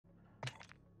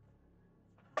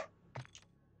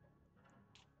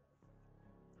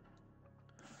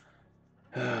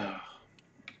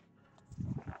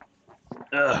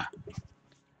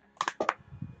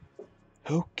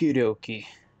Okie dokie.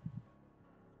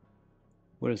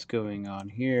 What is going on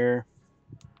here?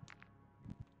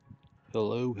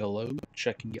 Hello, hello.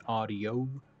 Checking the audio.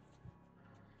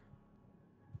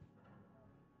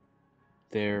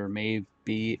 There may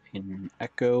be an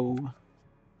echo.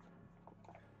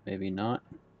 Maybe not.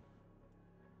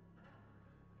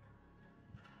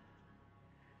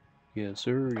 Yes,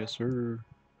 sir. Yes, sir.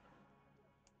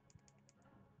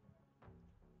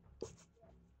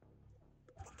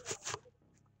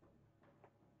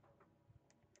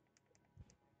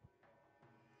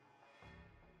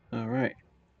 All right.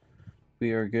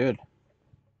 We are good.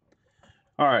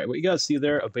 All right. What you guys see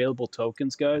there, available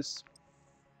tokens, guys.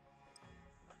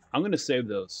 I'm going to save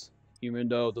those, even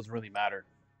though it doesn't really matter.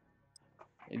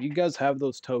 If you guys have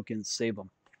those tokens, save them.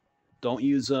 Don't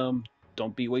use them.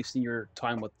 Don't be wasting your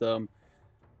time with them.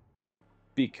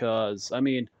 Because, I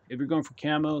mean, if you're going for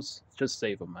camos, just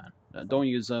save them, man. Don't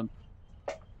use them.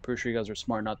 Pretty sure you guys are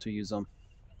smart not to use them.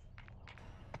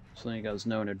 So you guys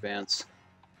know in advance.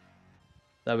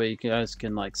 That way you guys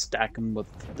can like stack them with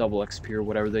double XP or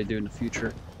whatever they do in the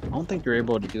future. I don't think you're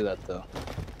able to do that though.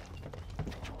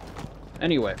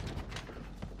 Anyway,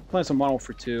 playing some Model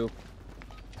for 2.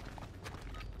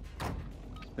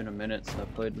 It's been a minute since I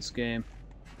played this game.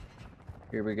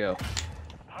 Here we go.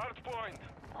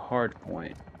 Hard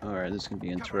point. Alright, this is gonna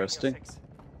be interesting.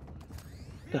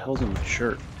 What the hell's in my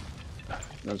shirt?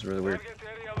 That was really weird.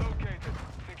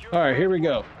 Alright, here we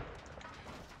go.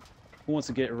 Who wants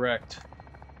to get wrecked?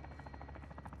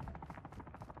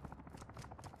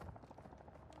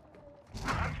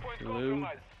 Hello?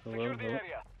 Hello? Hello?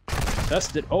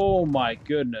 That's it. Oh my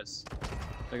goodness.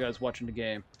 That guy's watching the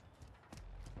game.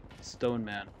 Stone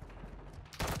Man.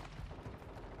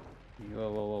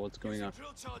 Whoa, whoa, whoa, what's going on?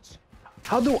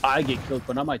 How do I get killed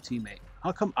but not my teammate?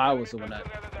 How come I was the one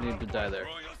that needed to die there?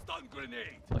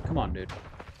 Like, come on, dude.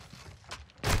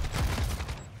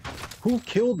 Who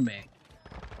killed me?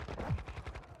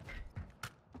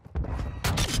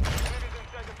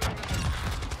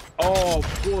 Oh,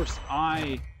 of course,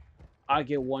 I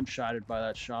get one-shotted by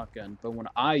that shotgun, but when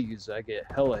I use it, I get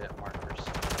hella hit markers.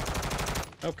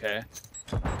 Okay.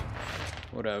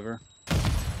 Whatever.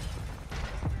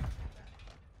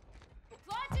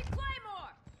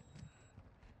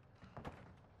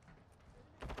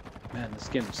 Man, this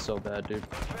game is so bad, dude.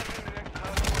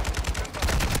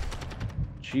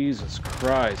 Jesus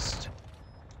Christ.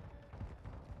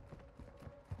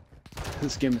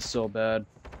 This game is so bad.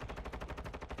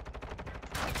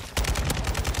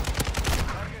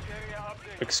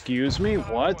 Excuse me?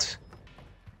 What?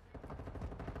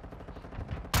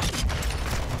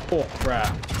 Bull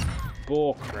crap.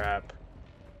 Bull crap.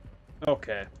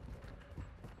 Okay.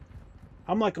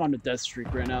 I'm like on the death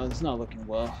streak right now. It's not looking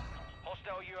well.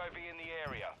 Hostile UAV in the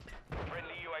area.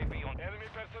 Friendly UAV on enemy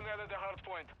personnel at the hard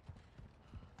point.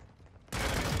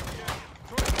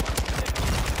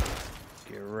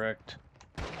 Get wrecked.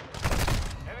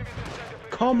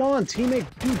 Come on, teammate.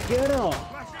 Dude, get him.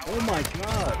 Oh my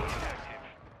god.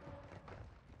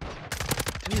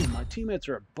 Dude, my teammates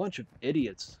are a bunch of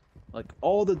idiots. Like,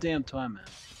 all the damn time, man.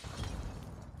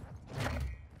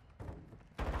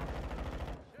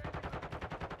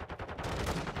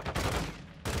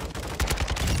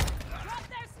 Drop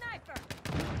their sniper.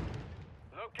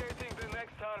 Locating the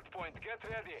next hard point. Get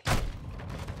ready.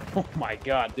 Oh my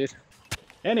god, dude.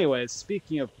 Anyways,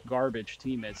 speaking of garbage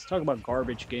teammates, talk about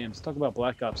garbage games. Talk about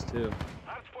Black Ops 2.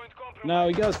 Now,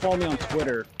 you guys follow me on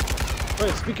Twitter.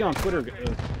 Wait, speaking on Twitter,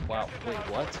 wow, wait,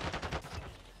 what?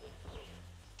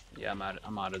 Yeah,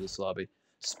 I'm out of this lobby.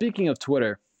 Speaking of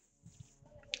Twitter,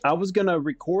 I was gonna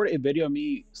record a video of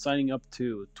me signing up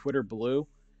to Twitter Blue,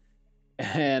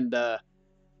 and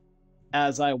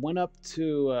as I went up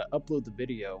to upload the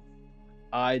video,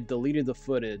 I deleted the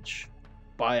footage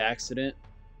by accident,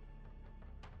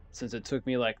 since it took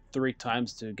me like 3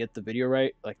 times to get the video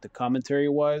right, like the commentary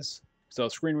wise. So I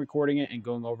was screen recording it and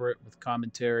going over it with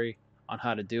commentary on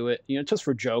how to do it, you know, just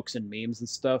for jokes and memes and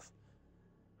stuff.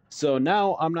 So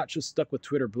now I'm not just stuck with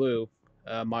Twitter Blue.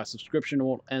 My subscription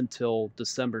won't end till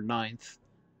December 9th.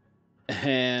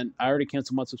 And I already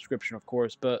canceled my subscription, of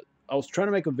course, but I was trying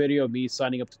to make a video of me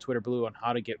signing up to Twitter Blue on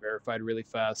how to get verified really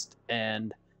fast,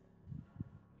 and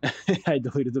I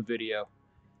deleted the video.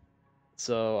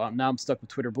 So now I'm stuck with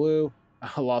Twitter Blue.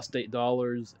 I lost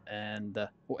 $8 and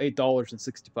well,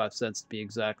 $8.65 to be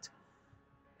exact.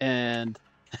 And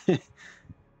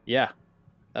yeah,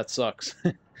 that sucks.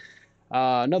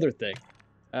 Another thing,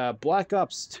 Black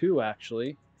Ops 2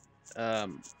 actually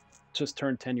just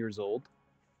turned 10 years old.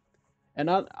 And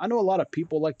I know a lot of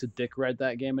people like to dick ride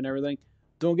that game and everything.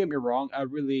 Don't get me wrong, I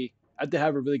did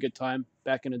have a really good time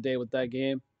back in the day with that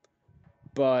game.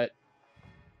 But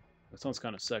it sounds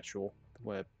kind of sexual the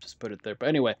way I just put it there. But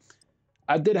anyway,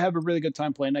 I did have a really good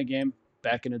time playing that game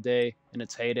back in the day, in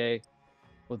its heyday,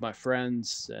 with my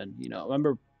friends. And, you know, I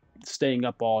remember staying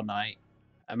up all night.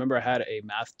 I remember I had a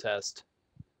math test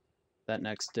that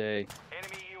next day.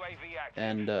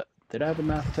 And did I have a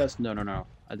math test? No.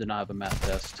 I did not have a math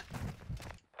test.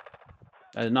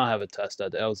 I did not have a test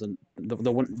that day. I was in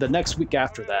the next week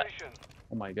after that.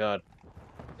 Oh my god.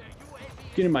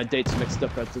 Getting my dates mixed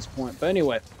up at this point. But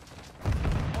anyway,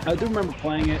 I do remember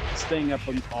playing it, staying up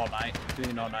all night, doing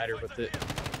an all-nighter with it.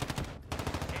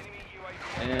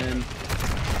 And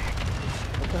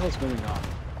what the hell's going on?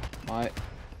 My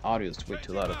audio is way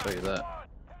too loud, I'll tell you that.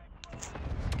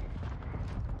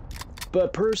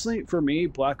 But personally, for me,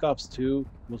 Black Ops 2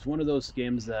 was one of those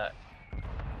games that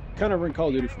kind of ran Call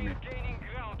of Duty for me.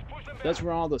 That's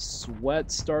where all the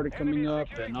sweat started coming up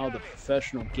and all the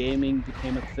professional gaming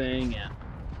became a thing. And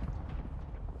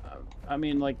I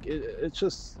mean, like, it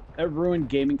ruined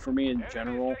gaming for me in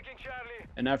general.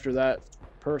 And after that,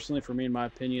 personally, for me, in my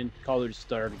opinion, Call of Duty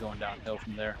started going downhill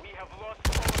from there.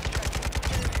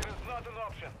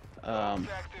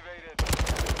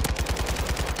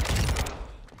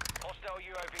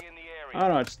 I don't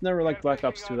know, I just never liked Black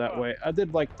Ops 2 that way. I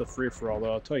did like the free-for-all,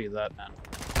 though, I'll tell you that, man.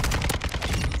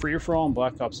 Free-for-all in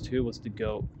Black Ops 2 was the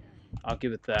GOAT. I'll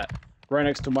give it that. Right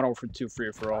next to Modern Warfare 2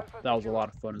 free-for-all. That was a lot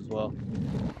of fun as well.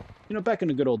 You know, back in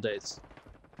the good old days.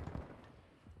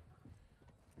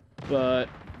 But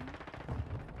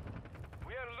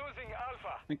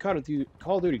I mean, Call of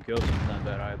Duty Ghosts is not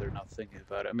bad either, not thinking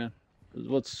about it. I mean,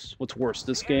 what's worse,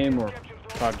 this game or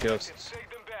COD Ghosts?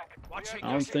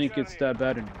 I don't think it's that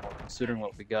bad anymore, considering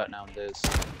what we got nowadays.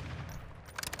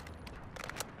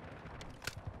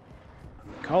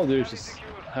 Call of Duty just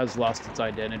has lost its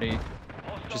identity.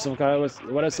 Just like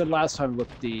what I said last time with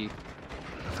the... What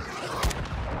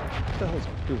the hell is...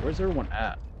 Dude, where's everyone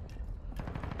at?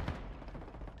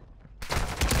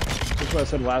 That's what I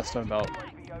said last time about...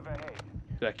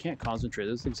 Dude, I can't concentrate.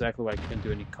 This is exactly why I can't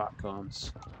do any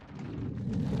comms.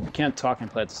 I can't talk and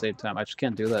play at the same time. I just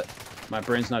can't do that. My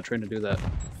brain's not trained to do that.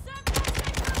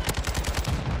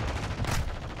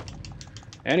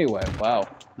 Anyway, wow.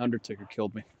 Undertaker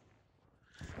killed me.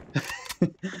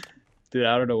 Dude,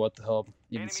 I don't know what the hell I'm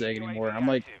even saying anymore. I'm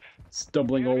like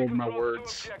stumbling all over my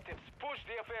words.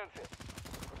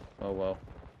 Oh well.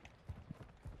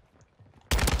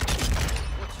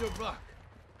 What's your buck?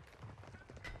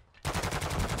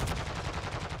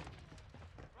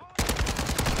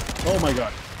 Oh my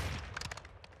god.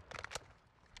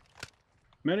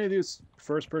 Many of these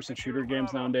first-person shooter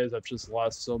games nowadays have just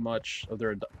lost so much of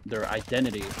their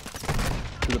identity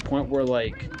to the point where,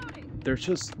 like, they're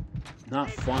just not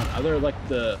fun. Either like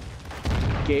the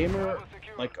gamer,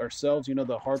 like ourselves, you know,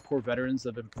 the hardcore veterans that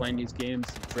have been playing these games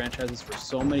and franchises for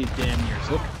so many damn years.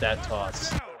 Look at that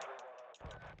toss.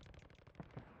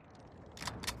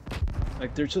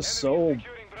 Like, they're just so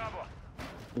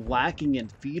lacking in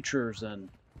features and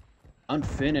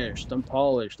unfinished,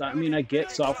 unpolished. I mean, I get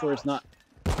software is not,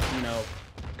 you know,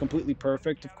 completely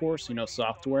perfect, of course, you know,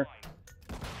 software.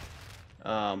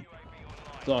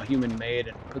 It's all human made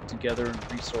and put together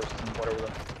and resources and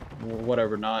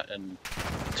whatever not, and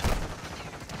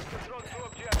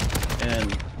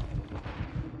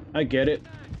I get it.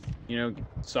 You know,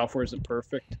 software isn't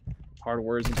perfect,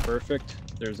 hardware isn't perfect.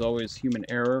 There's always human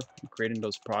error in creating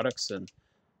those products and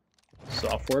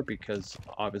software, because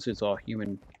obviously it's all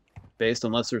human based,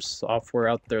 unless there's software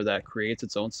out there that creates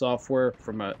its own software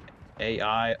from a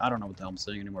AI. I don't know what the hell I'm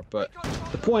saying anymore, but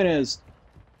the point is,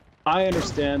 I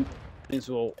understand things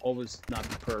will always not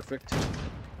be perfect,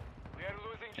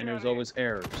 and there's always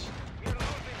errors.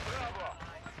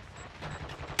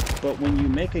 But when you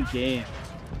make a game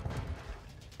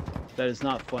that is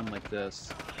not fun like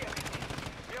this,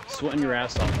 sweating your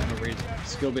ass off for no reason,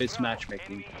 skill-based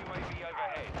matchmaking,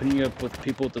 putting you up with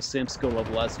people with the same skill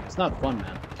level as you, it's not fun,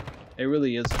 man. It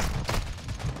really isn't.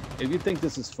 If you think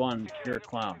this is fun, you're a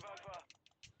clown.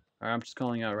 Alright, I'm just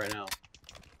calling out right now.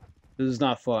 This is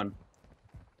not fun.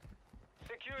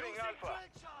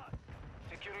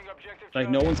 Like,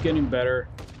 no one's getting better.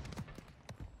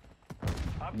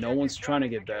 No one's trying to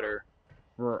get better.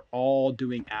 We're all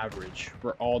doing average.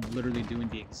 We're all literally doing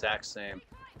the exact same.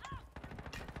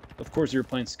 Of course, you're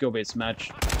playing skill-based match,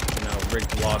 you know,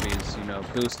 rigged lobbies, you know,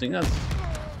 boosting. I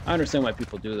understand why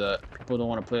people do that. People don't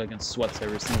want to play against sweats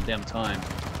every single damn time.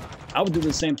 I would do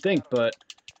the same thing, but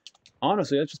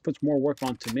honestly, that just puts more work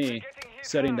onto me,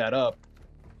 setting that up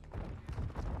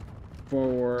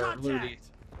for literally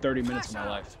 30 minutes of my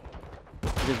life.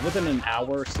 Because within an hour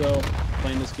or so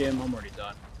playing this game, I'm already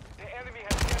done.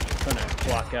 I'm trying to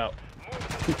clock out.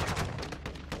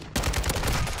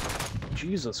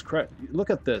 Jesus Christ. Look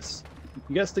at this.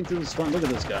 You guys think this is fun? Look at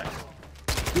this guy.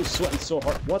 He's sweating so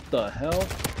hard. What the hell?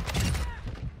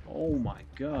 Oh my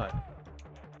god.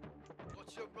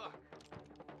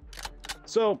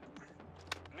 So,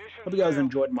 hope you guys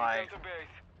enjoyed my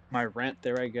rant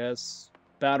there, I guess.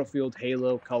 Battlefield,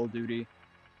 Halo, Call of Duty.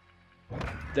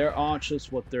 They're all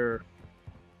just what they're...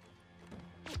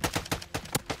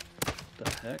 The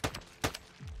heck?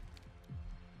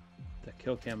 That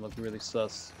kill cam looked really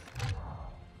sus.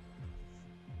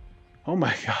 Oh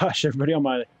my gosh, everybody on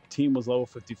my team was level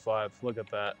 55. Look at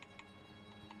that.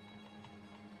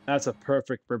 That's a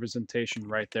perfect representation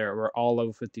right there. We're all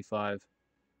level 55.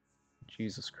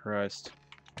 Jesus Christ.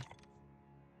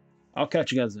 I'll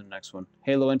catch you guys in the next one.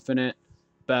 Halo Infinite,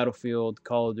 Battlefield,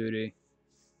 Call of Duty.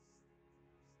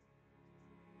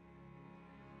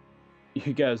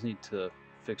 You guys need to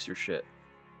fix your shit.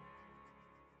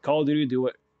 Call of Duty do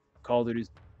what Call of Duty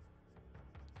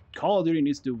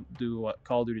needs to do what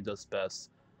Call of Duty does best.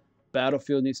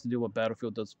 Battlefield needs to do what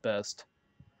Battlefield does best.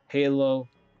 Halo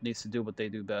needs to do what they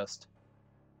do best.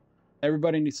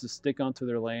 Everybody needs to stick onto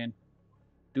their lane,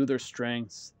 do their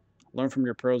strengths, learn from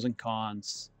your pros and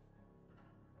cons.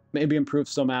 Maybe improve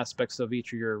some aspects of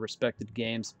each of your respected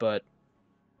games, but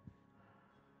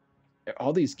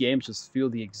all these games just feel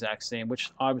the exact same,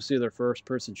 which obviously they're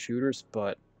first-person shooters,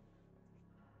 but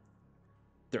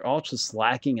they're all just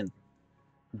lacking in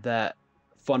that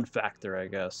fun factor, I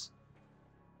guess.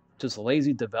 Just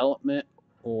lazy development,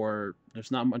 or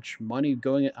there's not much money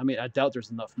going in. I mean, I doubt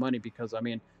there's enough money because, I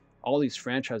mean, all these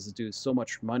franchises do so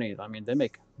much money. I mean, they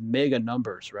make mega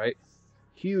numbers, right?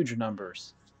 Huge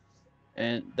numbers.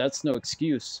 And that's no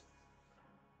excuse.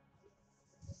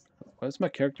 Why does my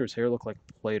character's hair look like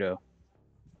Play-Doh?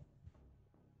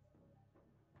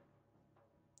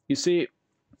 You see,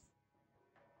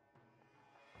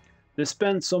 they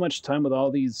spend so much time with all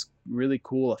these really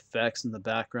cool effects in the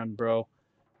background, bro.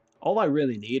 All I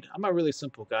really need, I'm a really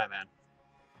simple guy, man.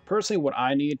 Personally, what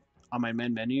I need on my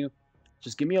main menu,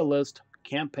 just give me a list,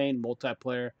 campaign,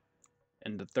 multiplayer,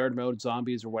 and the third mode,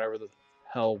 zombies, or whatever the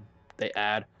hell they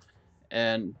add.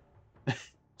 And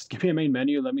just give me a main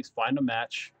menu, let me find a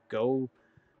match, go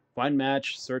find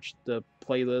match, search the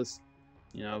playlist,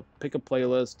 you know, pick a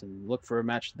playlist and look for a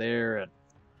match there, and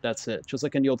that's it. Just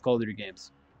like in the old Call of Duty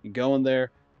games. You go in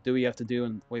there, do what you have to do,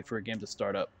 and wait for a game to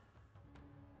start up.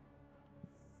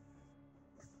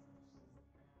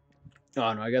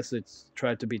 Oh no, I guess it's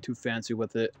tried to be too fancy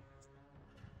with it.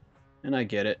 And I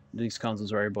get it. These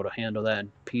consoles are able to handle that,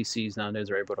 and PCs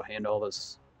nowadays are able to handle all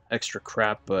this extra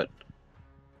crap, but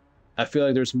I feel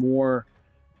like there's more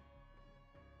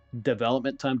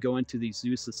development time going to these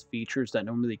useless features that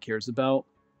no one really cares about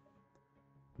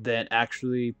than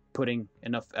actually putting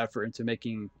enough effort into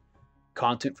making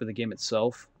content for the game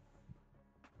itself.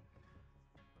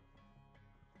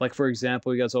 Like, for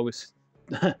example, you guys always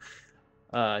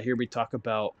hear me talk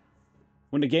about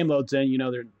when the game loads in, you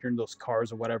know, they're in those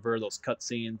cars or whatever, those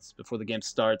cutscenes before the game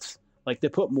starts. Like, they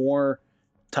put more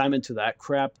time into that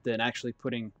crap than actually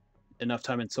putting enough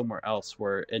time in somewhere else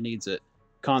where it needs it.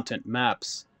 Content,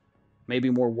 maps,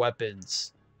 maybe more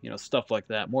weapons, you know, stuff like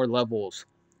that. More levels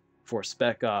for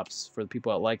Spec Ops, for the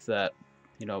people that like that.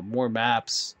 You know, more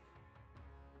maps.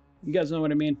 You guys know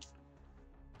what I mean?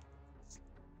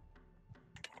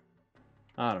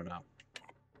 I don't know.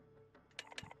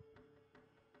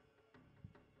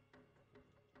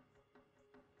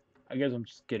 I guess I'm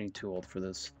just getting too old for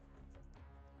this.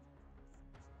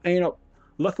 And, you know,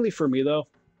 luckily for me, though,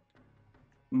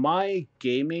 my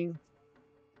gaming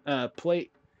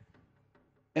plate,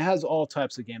 it has all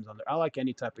types of games on there. I like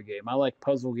any type of game. I like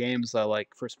puzzle games. I like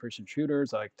first-person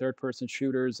shooters. I like third-person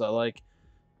shooters. I like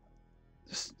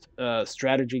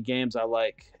strategy games. I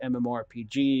like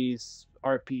MMORPGs,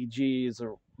 RPGs,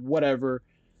 or whatever.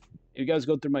 If you guys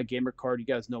go through my gamer card, you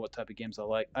guys know what type of games I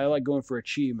like. I like going for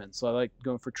achievements. I like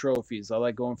going for trophies. I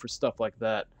like going for stuff like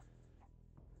that.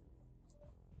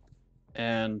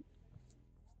 And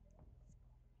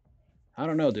I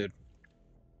don't know, dude.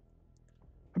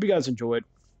 Hope you guys enjoyed.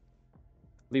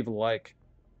 Leave a like.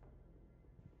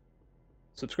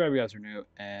 Subscribe if you guys are new.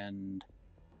 And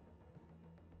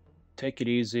take it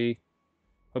easy.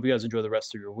 Hope you guys enjoy the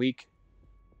rest of your week.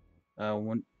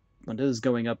 When this is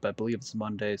going up, I believe it's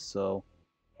Monday, so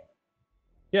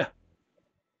yeah.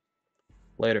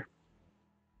 Later.